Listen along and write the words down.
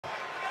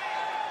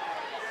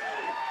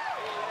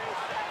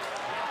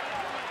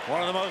One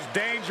of the most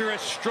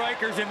dangerous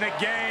strikers in the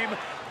game,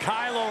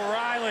 Kyle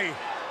O'Reilly,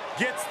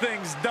 gets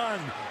things done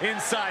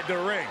inside the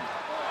ring.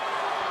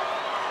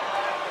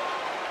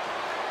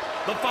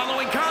 The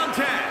following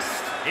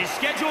contest is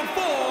scheduled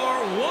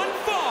for one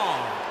fall.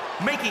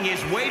 Making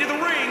his way to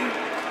the ring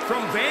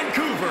from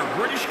Vancouver,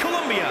 British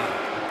Columbia,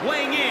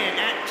 weighing in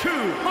at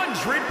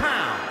 200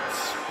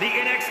 pounds, the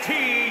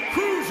NXT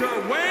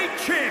Cruiserweight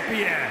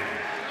Champion,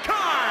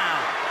 Kyle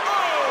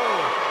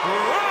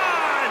O'Reilly.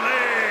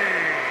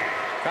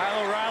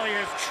 Kyle O'Reilly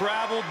has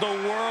traveled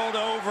the world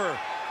over,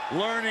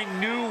 learning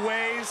new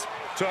ways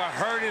to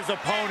hurt his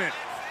opponent.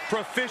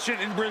 Proficient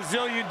in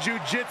Brazilian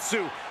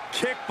Jiu-Jitsu,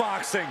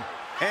 kickboxing,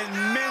 and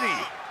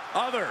many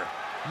other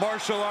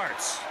martial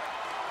arts.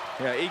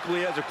 Yeah,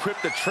 equally as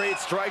equipped to trade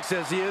strikes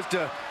as he is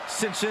to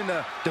cinch in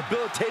a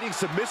debilitating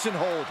submission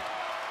hold.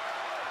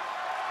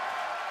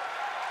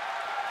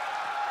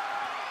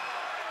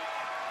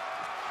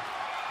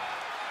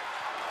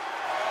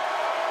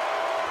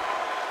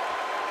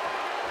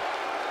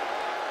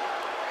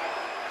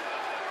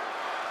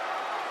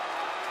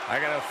 I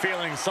got a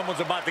feeling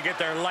someone's about to get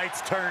their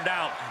lights turned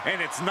out,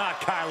 and it's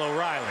not Kyle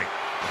O'Reilly.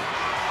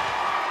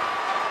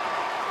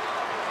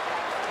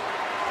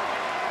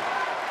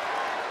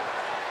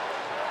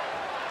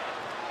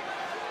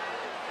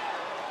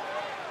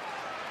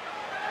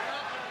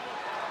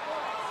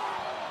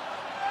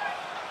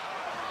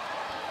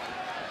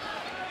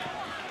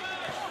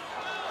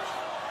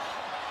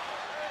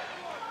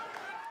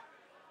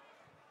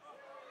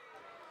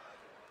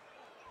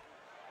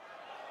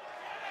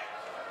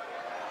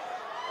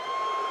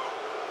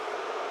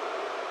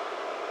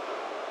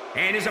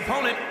 And his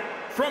opponent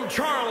from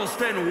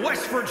Charleston,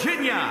 West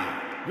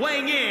Virginia,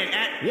 weighing in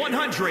at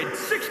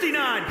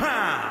 169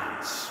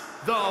 pounds,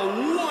 the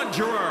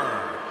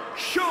Wanderer,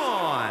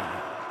 Sean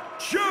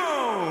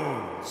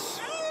Jones.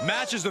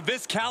 Matches of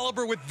this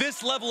caliber with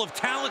this level of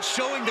talent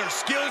showing their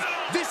skills,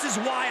 this is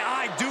why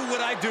I do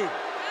what I do.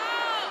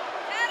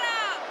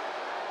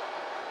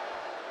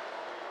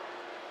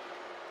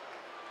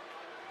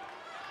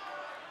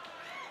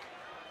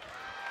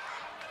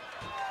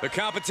 The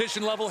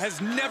competition level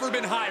has never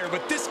been higher,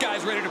 but this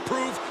guy's ready to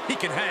prove he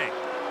can hang.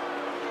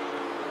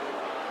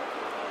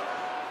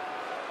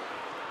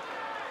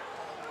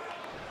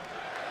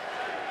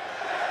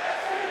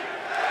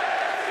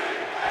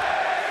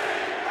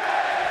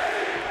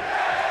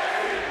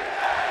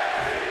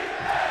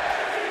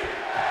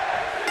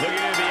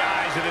 Looking into the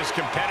eyes of this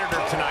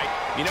competitor tonight,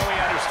 you know he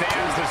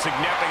understands the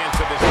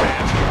significance of this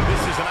match.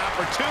 This is an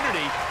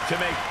opportunity to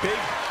make big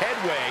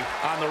headway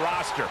on the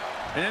roster.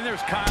 And then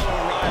there's Kyle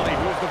O'Reilly,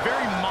 who is the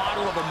very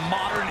model of a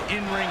modern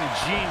in-ring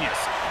genius.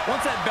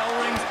 Once that bell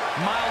rings,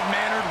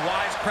 mild-mannered,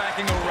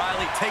 wisecracking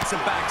O'Reilly takes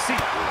a back seat.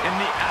 And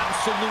the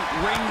absolute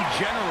ring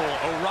general,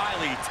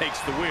 O'Reilly,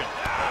 takes the wheel.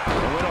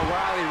 And when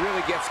O'Reilly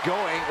really gets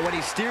going, when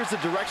he steers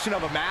the direction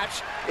of a match,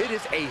 it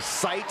is a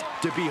sight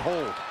to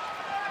behold.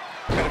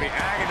 Gonna be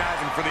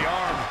agonizing for the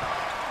arm.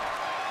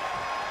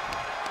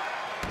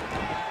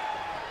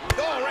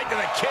 Oh, right to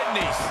the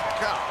kidneys.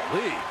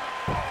 Golly.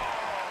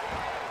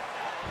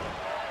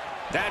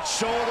 That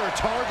shoulder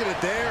targeted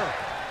there.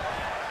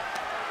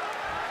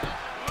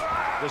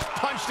 Just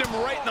punched him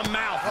right in the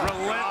mouth.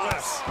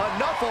 Relentless.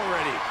 Enough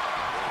already.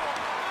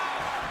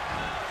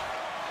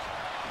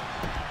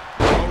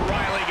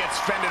 O'Reilly gets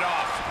fended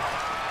off.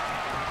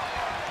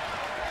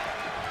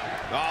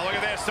 Oh, look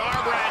at this.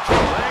 Arm wrench.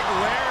 Leg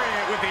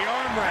lariat with the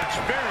arm wrench.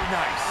 Very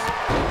nice.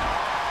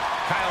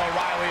 Kyle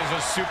O'Reilly is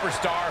a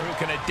superstar who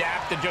can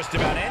adapt to just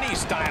about any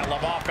style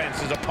of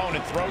offense his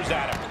opponent throws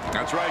at him.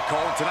 That's right,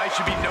 Cole. Tonight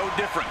should be no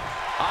different.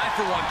 I,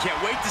 for one,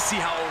 can't wait to see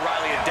how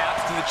O'Reilly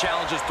adapts to the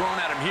challenges thrown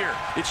at him here.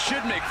 It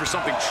should make for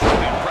something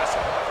truly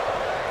impressive.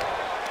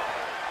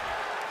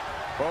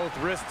 Both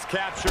wrists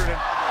captured, and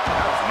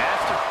that was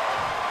nasty.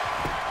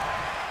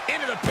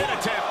 Into the pin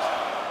attempt.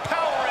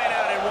 Power ran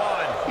out in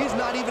one. He's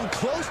not even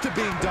close to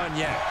being done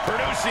yet.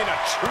 Producing a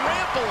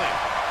trampling.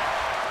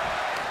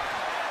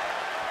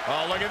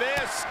 Oh, look at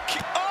this.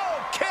 Oh,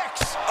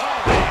 kicks. Oh,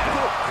 man.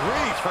 Good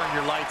grief. Turn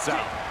your lights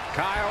out.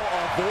 Kyle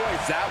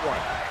avoids that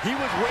one. He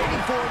was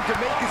waiting for him to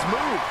make his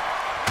move.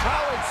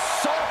 How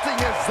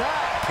insulting is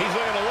that? He's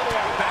looking a little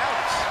off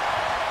balance.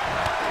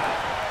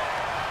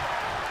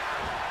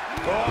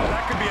 Oh,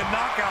 that could be a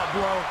knockout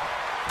blow.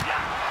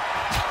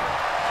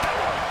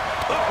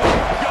 Oh,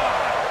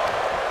 God.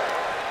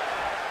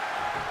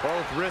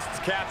 Both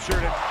wrists captured,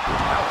 and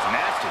that was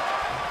nasty.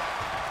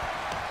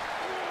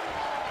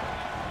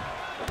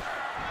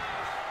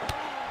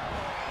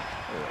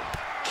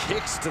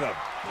 Kicks to the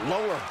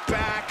lower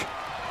back,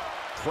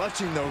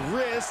 clutching the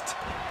wrist.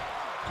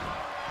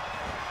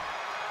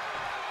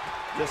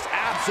 Just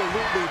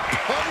absolutely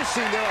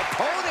punishing their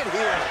opponent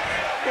here,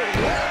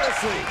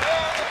 relentlessly.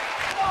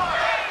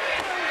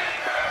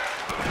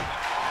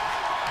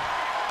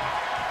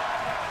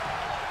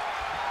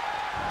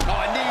 Oh,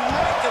 a knee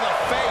right to the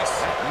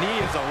face.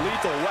 Knee is a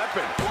lethal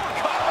weapon.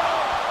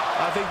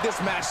 I think this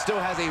match still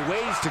has a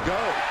ways to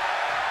go.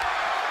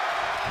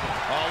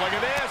 Oh, look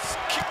at this.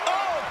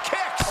 Oh,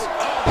 kicks.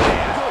 Oh,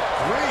 man. Good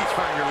grief.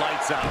 Turn your lights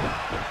out.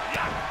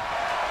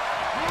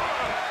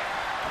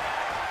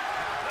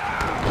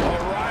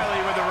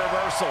 O'Reilly with a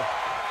reversal.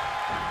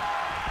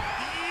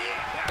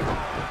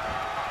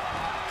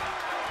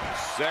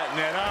 Setting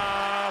it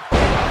up.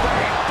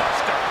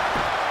 Buster.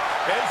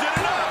 Is it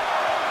enough?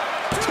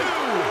 2.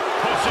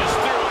 Pushes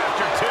through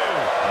after 2.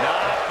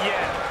 Not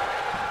yet.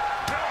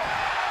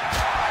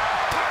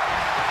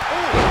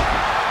 Oh,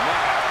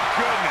 my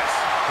goodness.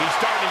 He's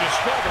starting to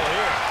struggle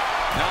here.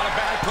 Not a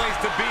bad place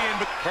to be in,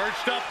 but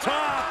perched up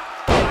top.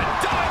 A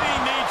diving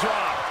knee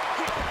drop.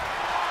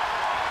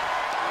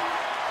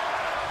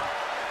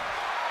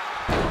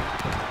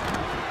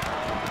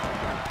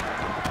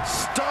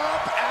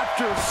 Stop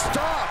after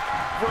stop.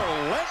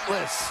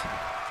 Relentless.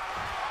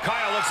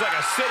 Kyle looks like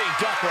a sitting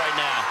duck right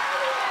now.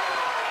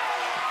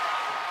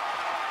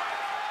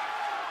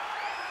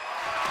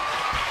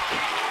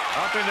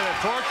 Up into the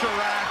torture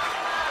rack.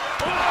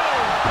 Oh!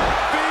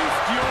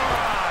 Feast your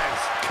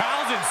eyes.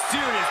 Kyle's in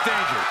serious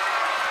danger.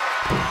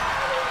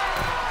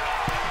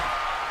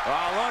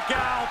 Oh, look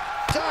out.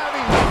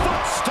 Diving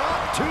foot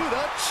stop to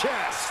the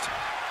chest.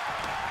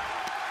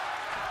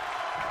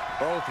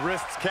 Both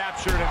wrists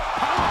captured and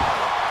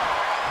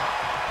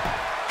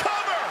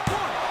Cover!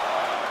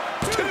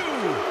 1, 2, 3.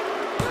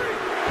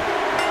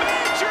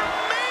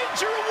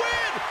 Major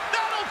win!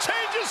 That'll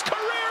change his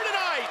career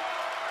tonight!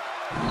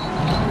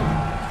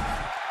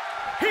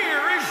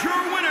 Here is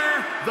your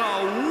winner, the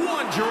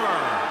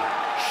Wanderer,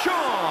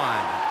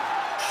 Shawn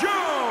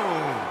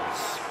Jones.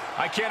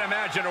 I can't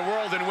imagine a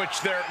world in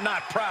which they're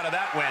not proud of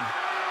that win.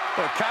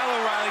 well, Kyle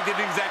O'Reilly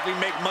didn't exactly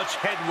make much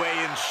headway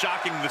in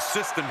shocking the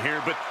system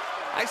here, but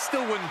I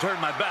still wouldn't turn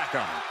my back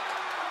on him.